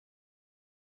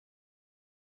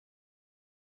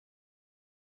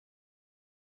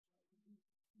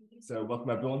So welcome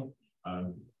everyone.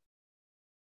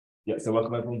 So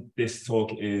welcome everyone. This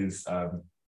talk is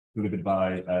delivered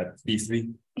by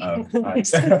B3.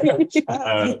 So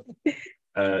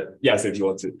if you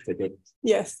want to take it.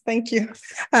 Yes, thank you.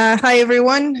 Hi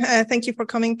everyone. Thank you for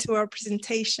coming to our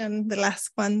presentation, the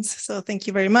last ones. So thank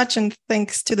you very much, and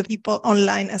thanks to the people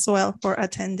online as well for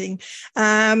attending.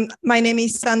 My name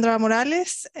is Sandra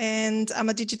Morales, and I'm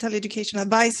a digital education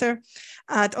advisor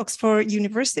at Oxford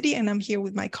University, and I'm here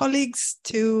with my colleagues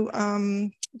to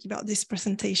give out this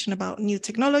presentation about new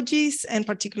technologies and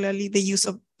particularly the use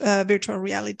of virtual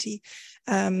reality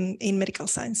in medical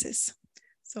sciences.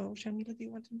 So Sharmila, do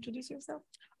you want to introduce yourself?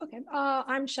 Okay,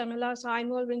 I'm Sharmila. So I'm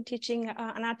involved in teaching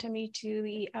anatomy to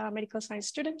the medical science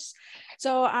students.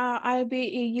 So I'll be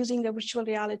using the virtual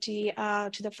reality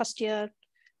to the first year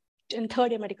and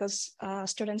third year medical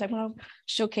students. I'm going to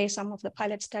showcase some of the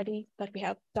pilot study that we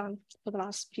have done for the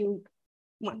last few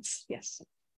months. Yes.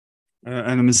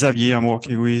 And I'm Xavier. I'm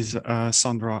working with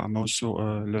Sandra. I'm also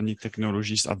a learning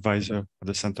technologist advisor at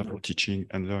the Center for Teaching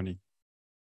and Learning.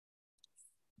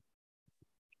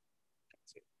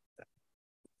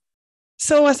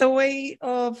 So as a way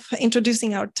of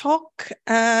introducing our talk,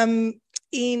 in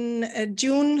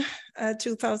June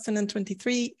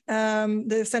 2023,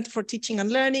 the Center for Teaching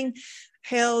and Learning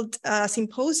held a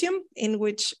symposium in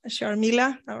which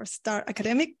Sharmila, our star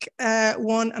academic,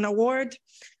 won an award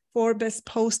for best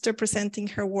poster presenting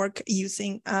her work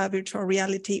using virtual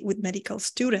reality with medical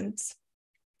students.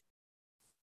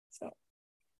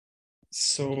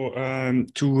 So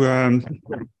to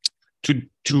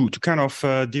kind of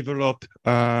develop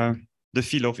the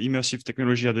field of immersive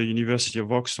technology at the University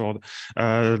of Oxford,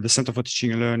 the Center for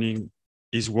Teaching and Learning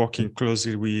is working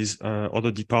closely with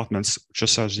other departments,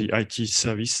 such as the IT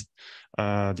service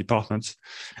department.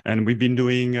 And we've been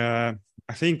doing, I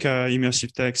think,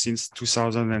 immersive tech since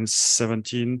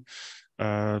 2017,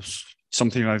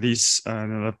 something like this,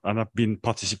 and I've been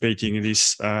participating in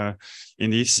this. And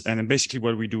basically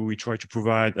what we do, we try to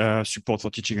provide support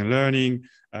for teaching and learning,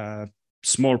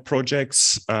 small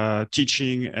projects,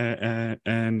 teaching,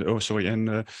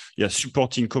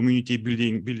 supporting community,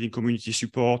 building community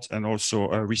support, and also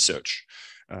research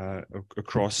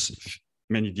across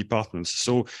many departments.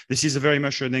 So this is very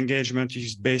much an engagement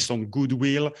is based on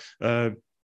goodwill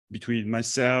between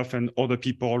myself and other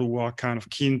people who are kind of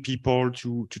keen people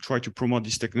to try to promote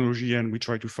this technology, and we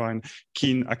try to find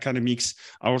keen academics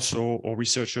also or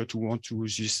researchers to want to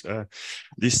use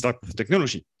this type of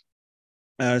technology.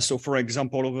 So, for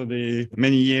example, over the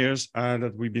many years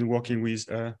that we've been working with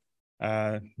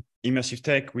immersive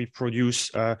tech, we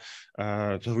produce.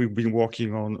 We've been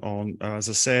working on, as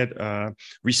I said,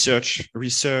 research.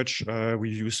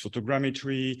 We've used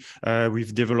photogrammetry.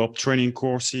 We've developed training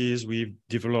courses. We've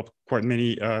developed quite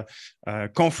many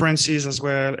conferences as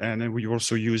well, and then we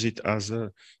also use it as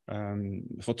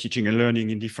for teaching and learning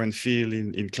in different fields,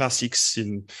 in classics,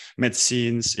 in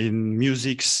medicines, in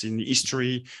musics, in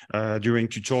history, during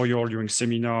tutorial, during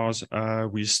seminars,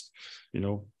 with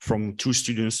from 2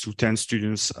 students to 10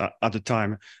 students at a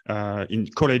time in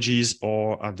colleges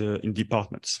or in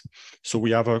departments. So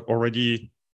we have already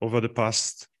over the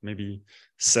past maybe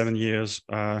 7 years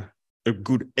a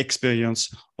good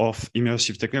experience of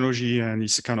immersive technology, and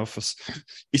it's a kind of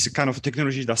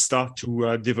technology that start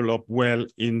to develop well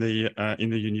in the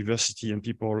university, and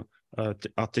people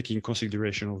are taking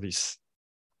consideration of this.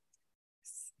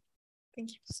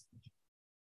 Thank you.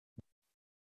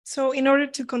 So in order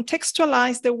to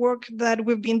contextualize the work that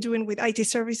we've been doing with IT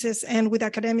services and with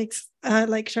academics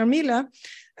like Sharmila,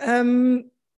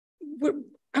 I'm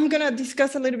going to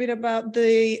discuss a little bit about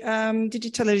the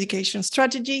digital education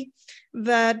strategy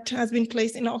that has been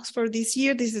placed in Oxford this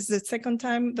year. This is the second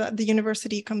time that the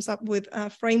university comes up with a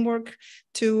framework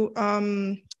to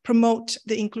promote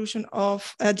the inclusion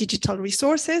of digital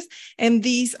resources. And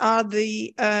these are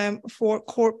the 4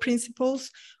 core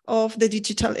principles of the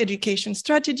digital education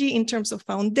strategy in terms of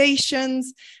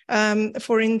foundations.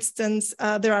 For instance,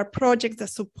 there are projects that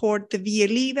support the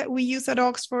VLE that we use at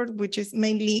Oxford, which is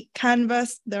mainly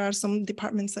Canvas. There are some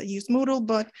departments that use Moodle,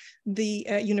 but the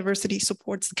university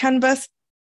supports Canvas.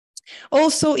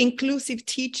 Also, inclusive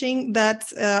teaching,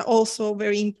 that's also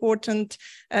very important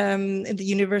in the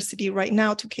university right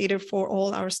now to cater for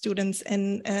all our students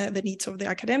and the needs of the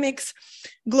academics.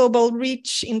 Global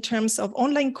reach in terms of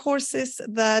online courses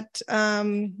that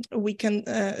we can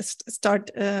start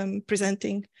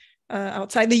presenting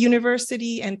outside the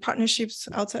university, and partnerships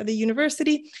outside the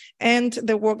university. And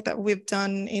the work that we've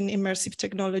done in immersive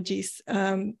technologies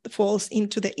falls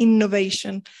into the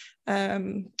innovation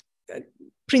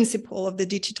principle of the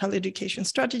digital education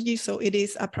strategy. So it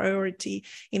is a priority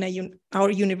in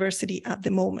our university at the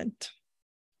moment.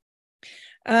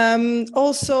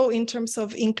 Also, in terms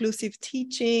of inclusive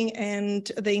teaching and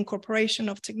the incorporation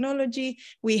of technology,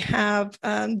 we have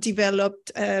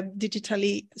developed a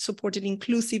digitally supported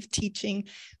inclusive teaching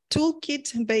toolkit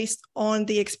based on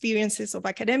the experiences of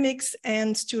academics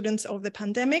and students of the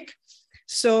pandemic.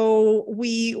 So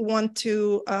we want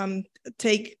to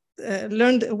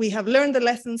we have learned the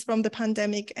lessons from the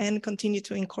pandemic and continue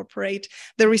to incorporate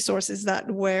the resources that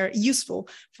were useful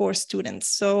for students.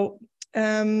 So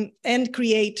and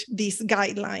create these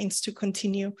guidelines to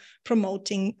continue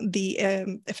promoting the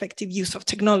effective use of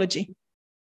technology.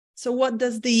 So what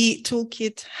does the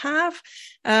toolkit have?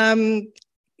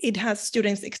 It has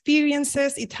students'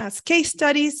 experiences, it has case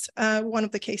studies. One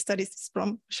of the case studies is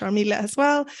from Sharmila as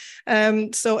well.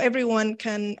 So everyone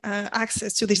can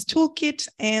access to this toolkit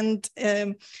and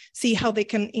see how they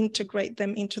can integrate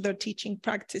them into their teaching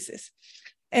practices.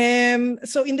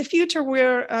 So in the future,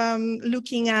 we're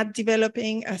looking at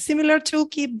developing a similar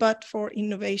toolkit, but for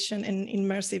innovation and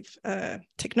immersive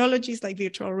technologies like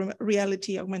virtual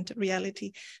reality, augmented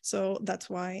reality. So that's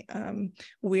why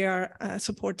we are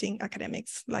supporting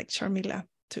academics like Sharmila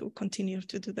to continue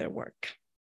to do their work.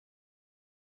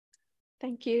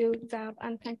 Thank you, Zab,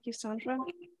 and thank you, Sandra.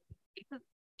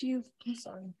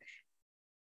 Sorry.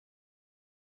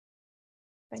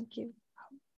 Thank you.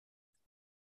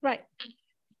 Right.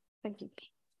 Thank you.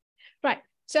 Right.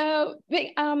 So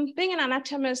being an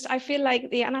anatomist, I feel like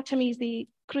the anatomy is the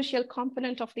crucial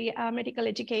component of the medical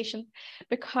education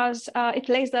because it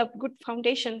lays a good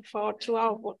foundation for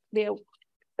throughout what they're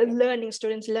learning,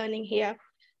 students learning here.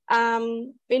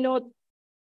 We know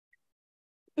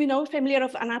familiar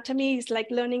of anatomy is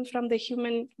like learning from the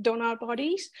human donor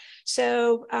bodies.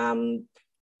 So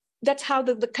that's how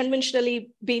the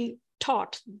conventionally been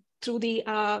taught through the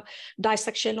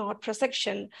dissection or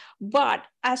prosection. But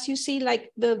as you see,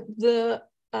 like the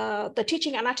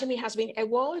teaching anatomy has been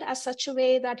evolved as such a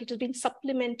way that it has been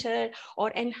supplemented or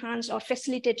enhanced or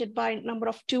facilitated by a number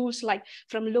of tools, like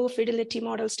from low fidelity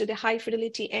models to the high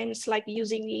fidelity ends, like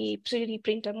using the 3D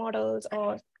printer models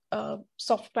or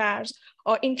softwares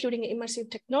or including immersive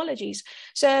technologies.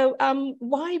 So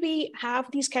why we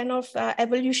have these kind of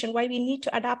evolution, why we need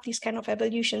to adapt these kind of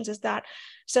evolutions is that,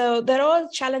 so there are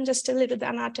challenges still with the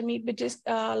anatomy, which is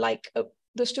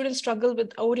the students struggle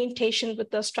with orientation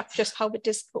with the structures, how it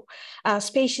is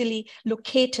spatially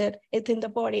located within the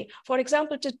body. For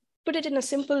example, to put it in a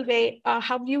simple way,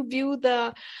 how you view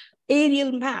the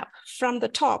aerial map from the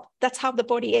top, that's how the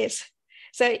body is.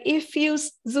 So if you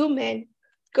zoom in,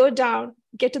 go down,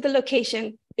 get to the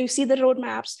location, you see the road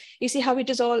maps, you see how it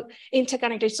is all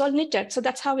interconnected, it's all knitted. So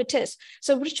that's how it is.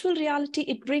 So virtual reality,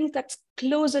 it brings that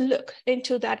closer look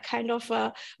into that kind of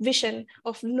vision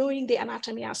of knowing the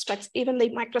anatomy aspects, even the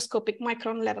microscopic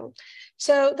micron level.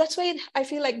 So that's why I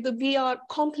feel like we are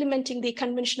complementing the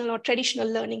conventional or traditional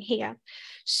learning here.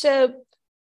 So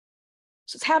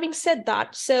having said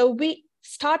that, so we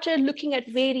started looking at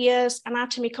various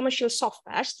anatomy commercial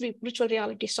softwares, virtual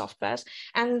reality softwares,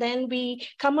 and then we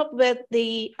come up with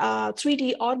the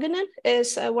 3D Organon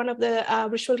is one of the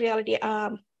virtual reality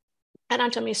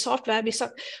anatomy software.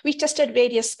 We tested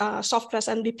various softwares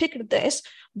and we picked this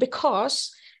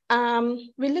because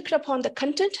we looked upon the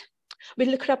content, we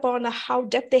looked upon how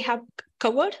depth they have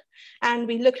covered, and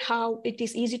we looked how it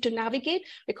is easy to navigate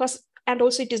and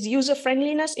also it is user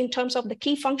friendliness in terms of the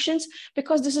key functions,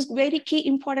 because this is very key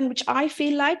important, which I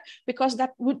feel like, because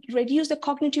that would reduce the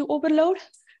cognitive overload,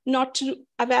 not to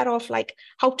aware of like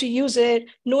how to use it,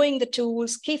 knowing the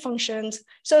tools, key functions.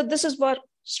 So this is what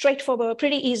straightforward,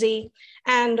 pretty easy.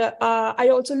 And I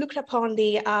also looked upon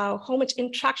the how much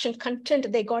interaction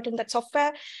content they got in that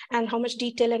software and how much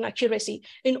detail and accuracy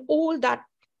in all that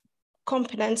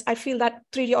components. I feel that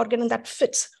 3D Organon that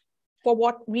fits for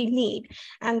what we need.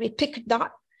 And we picked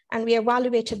that and we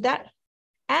evaluated that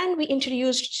and we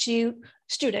introduced to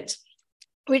students.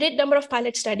 We did a number of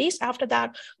pilot studies. After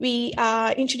that, we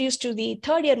introduced to the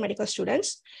third year medical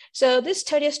students. So these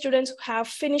third year students have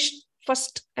finished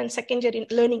first and second year in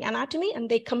learning anatomy and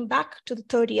they come back to the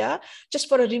third year just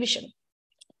for a revision.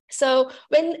 So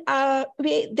when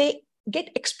they get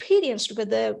experienced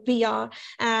with the VR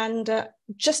and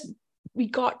we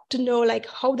got to know like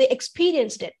how they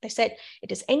experienced it. They said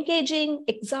it is engaging,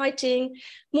 exciting,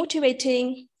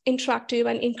 motivating, interactive,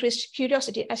 and increased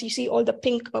curiosity, as you see all the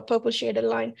pink or purple shaded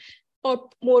line, or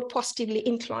more positively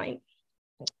inclined.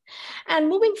 And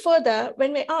moving further,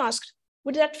 when we asked,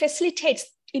 would that facilitate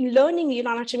in learning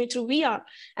anatomy through VR?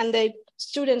 And the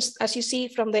students, as you see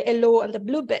from the yellow and the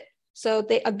blue bit, so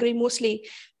they agree mostly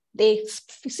they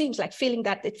seems like feeling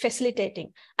that it's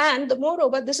facilitating. And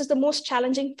moreover, this is the most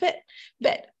challenging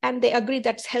bit. And they agree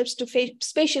that helps to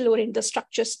spatially orient the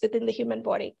structures within the human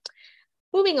body.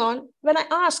 Moving on, when I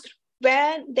asked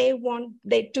where they want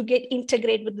to get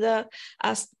integrated with the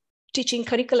teaching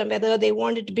curriculum, whether they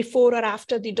want it before or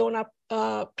after the donor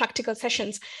practical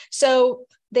sessions. So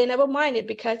they never minded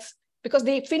because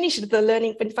they finished the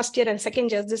learning in first year and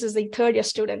second year. This is the third year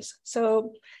students.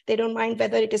 So they don't mind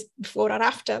whether it is before or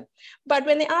after. But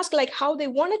when they ask like how they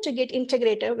wanted to get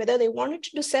integrated, whether they wanted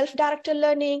to do self-directed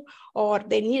learning or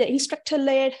they need an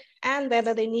instructor-led, and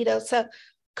whether they need a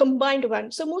combined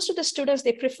one. So most of the students,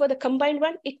 they prefer the combined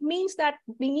one. It means that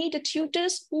we need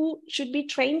tutors who should be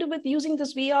trained with using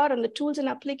this VR and the tools and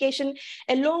application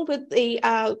along with the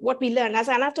what we learn. As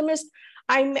an anatomist,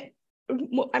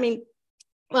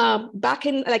 back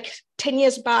in like 10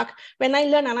 years back, when I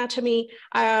learned anatomy,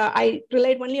 I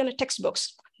relied only on the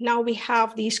textbooks. Now we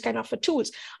have these kind of tools,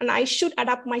 and I should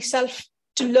adapt myself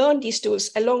to learn these tools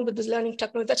along with this learning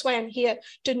technology. That's why I'm here,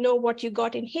 to know what you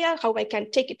got in here, how I can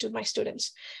take it to my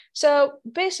students. So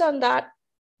based on that,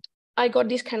 I got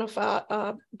this kind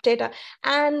of data.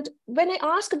 And when I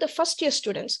asked the first year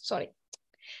students,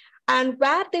 and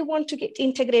where they want to get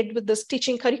integrated with this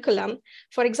teaching curriculum,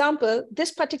 for example,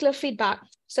 this particular feedback.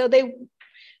 So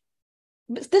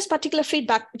this particular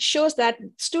feedback shows that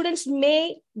students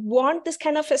may want this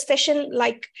kind of a session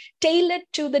like tailored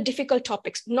to the difficult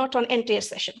topics, not on entire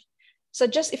session. So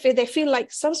just if they feel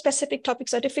like some specific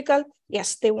topics are difficult,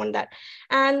 yes, they want that.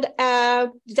 And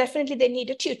definitely they need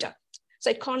a tutor. So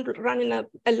it can't run in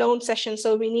a lone session.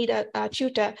 So we need a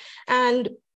tutor. And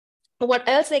what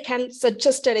else they can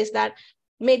suggest is that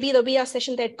maybe the VR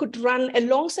session that could run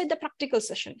alongside the practical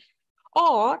session,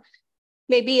 or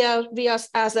maybe VR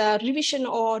as a revision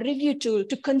or review tool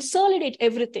to consolidate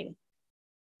everything.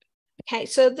 Okay,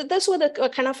 so those were the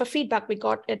kind of a feedback we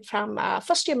got from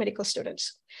first year medical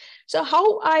students. So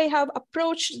how I have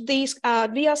approached these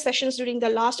VR sessions during the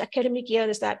last academic year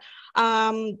is that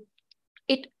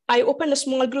I opened a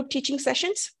small group teaching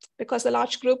sessions, because the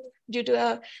large group, due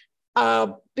to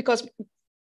because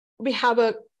we have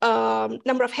a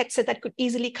number of headsets that could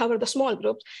easily cover the small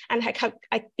groups, and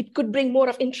it could bring more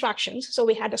of interactions. So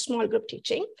we had a small group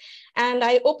teaching, and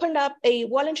I opened up a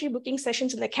voluntary booking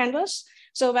sessions in the Canvas.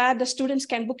 So where the students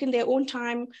can book in their own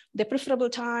time, their preferable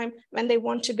time, when they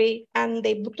want to be, and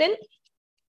they booked in.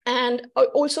 And I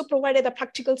also provided the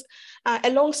practicals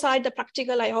alongside the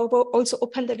practical. I also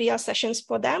opened the VR sessions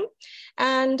for them.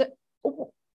 And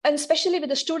especially with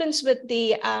the students with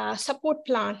the support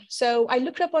plan. So I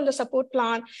looked up on the support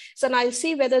plan, so I'll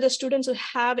see whether the students who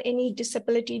have any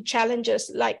disability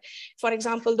challenges, like, for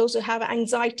example, those who have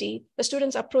anxiety. The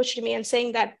students approached me and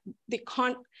saying that they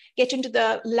can't get into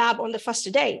the lab on the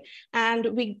first day. And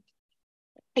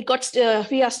I got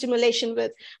VR stimulation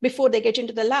before they get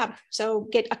into the lab. So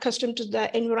get accustomed to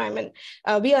the environment,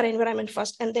 VR environment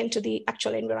first, and then to the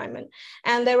actual environment.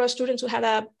 And there were students who had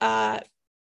a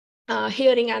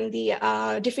hearing and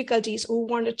the difficulties, who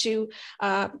wanted to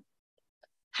have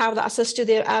the access to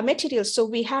their materials. So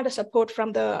we had a support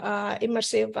from the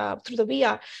immersive through the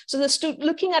VR. So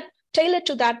looking at tailored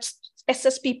to that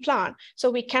SSP plan, so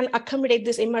we can accommodate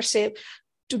this immersive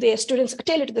to their students,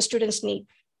 tailored to the students' need.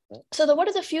 So what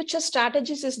are the future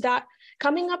strategies is that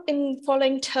coming up in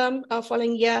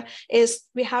following year is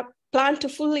we have planned to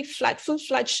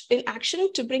full-fledged in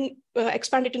action to bring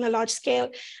expand it in a large scale,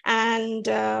 and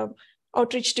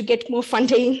outreach to get more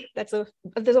funding. That's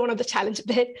one of the challenge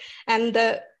bit. And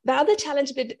the other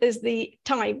challenge bit is the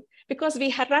time, because we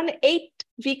had run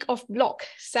 8-week of block.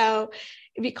 So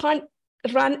we can't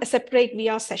run a separate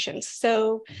VR sessions.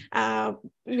 So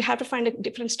we have to find a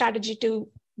different strategy to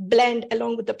blend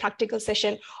along with the practical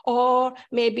session, or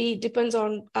maybe depends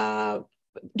on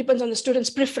the students'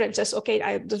 preferences.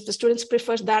 Okay, the students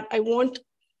prefers that I want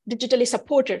digitally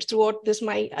supported throughout this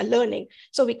my learning.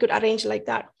 So we could arrange like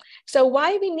that. So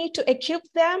why we need to equip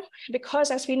them?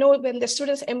 Because as we know, when the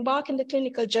students embark in the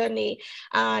clinical journey,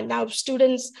 now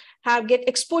students get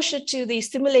exposure to the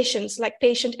stimulations like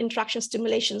patient interaction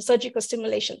stimulation, surgical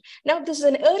stimulation. Now this is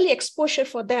an early exposure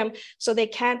for them, so they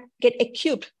can get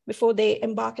equipped before they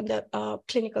embark in the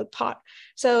clinical part.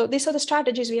 So these are the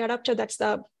strategies we adopted. That's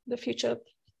the future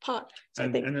part. So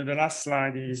and then the last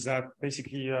slide is that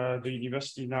basically the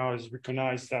university now has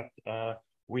recognized that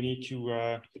we need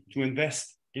to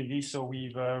invest in this. So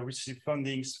we've received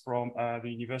fundings from the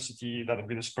university that have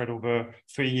been spread over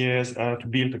 3 years to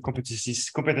build the competency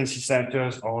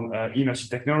centers on immersive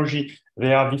technology.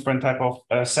 There are different type of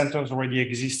centers already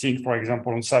existing, for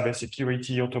example, on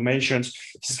cybersecurity, automations.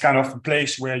 This is kind of a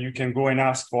place where you can go and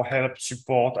ask for help,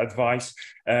 support, advice,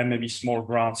 and maybe small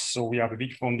grants. So we have a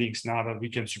big fundings now that we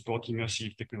can support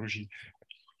immersive technology.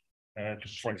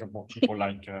 For example, people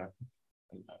like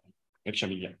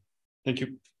Xavier. Thank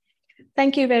you.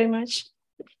 Thank you very much.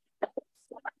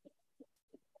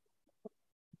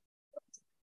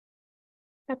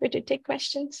 Happy to take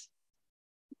questions.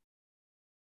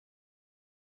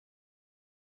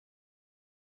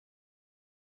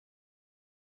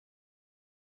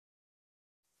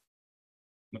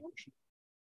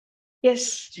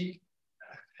 Yes.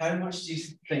 How much do you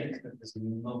think that there's a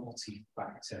novelty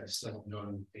factor still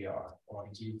known VR, or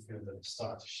do you feel that it's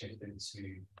started to shift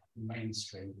into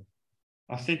mainstream?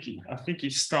 I think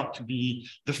it starts to be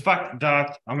the fact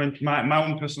that, I mean, my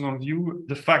own personal view,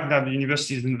 the fact that the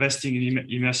university is investing in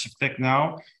immersive tech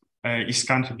now is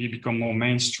kind of become more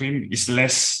mainstream. It's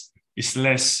less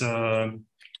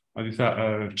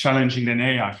challenging than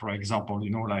AI, for example.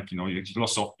 There's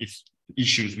lots of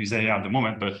issues with AI at the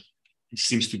moment, but it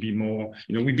seems to be more,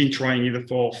 we've been trying it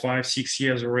for 5, 6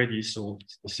 years already, so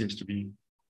it seems to be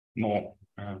more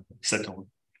settled.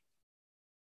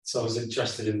 So I was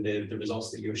interested in the results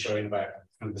that you were showing about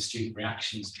kind of the student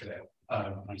reactions to it.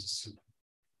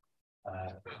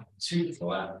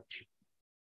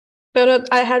 But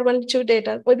I had 1, 2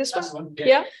 data. With this one?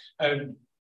 Yeah.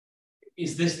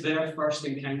 Is this their first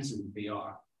encounter with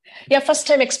VR? Yeah, first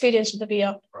time experience with the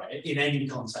VR. Right. In any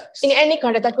context? In any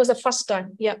context, that was the first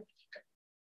time. Yeah.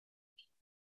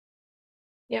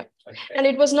 Yeah. Okay. And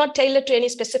it was not tailored to any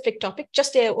specific topic,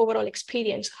 just their overall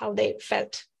experience, how they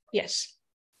felt. Yes.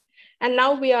 And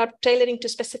now we are tailoring to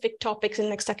specific topics in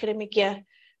next academic year.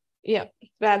 Yeah,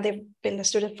 where the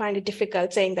students find it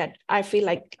difficult, saying that I feel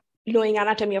like knowing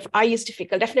anatomy of eye is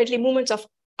difficult. Definitely movements of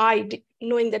eye,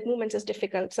 knowing that movements is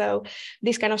difficult. So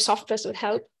these kind of softwares would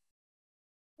help.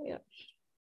 Yeah.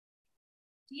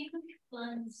 Do you have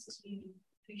plans to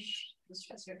push the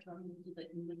stressor economy a little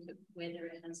bit and look at whether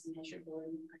it has measurable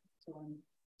impact on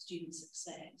student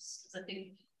success? Because I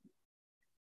think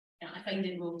I find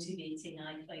it motivating,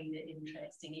 I find it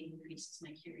interesting, it increases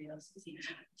my curiosity.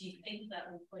 Do you think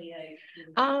that will play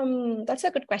out? That's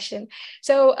a good question.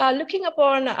 So looking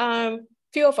upon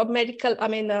few of medical,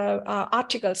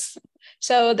 articles.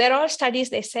 So there are studies,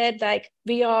 they said like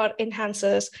VR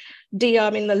enhances the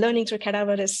learning through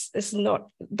cadaver is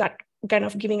not that kind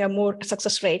of giving a more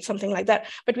success rate, something like that.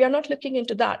 But we are not looking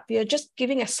into that. We are just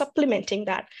supplementing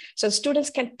that. So students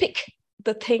can pick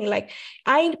the thing like,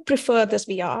 I prefer this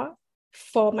VR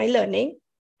for my learning.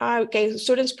 Okay,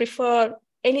 students prefer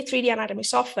any 3D anatomy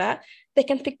software, they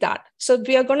can pick that. So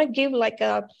we are going to give like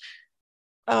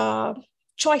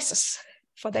choices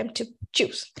for them to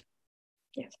choose.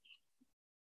 Yes.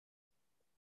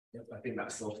 Yep, I think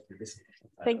that's all for this.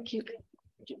 Thank you.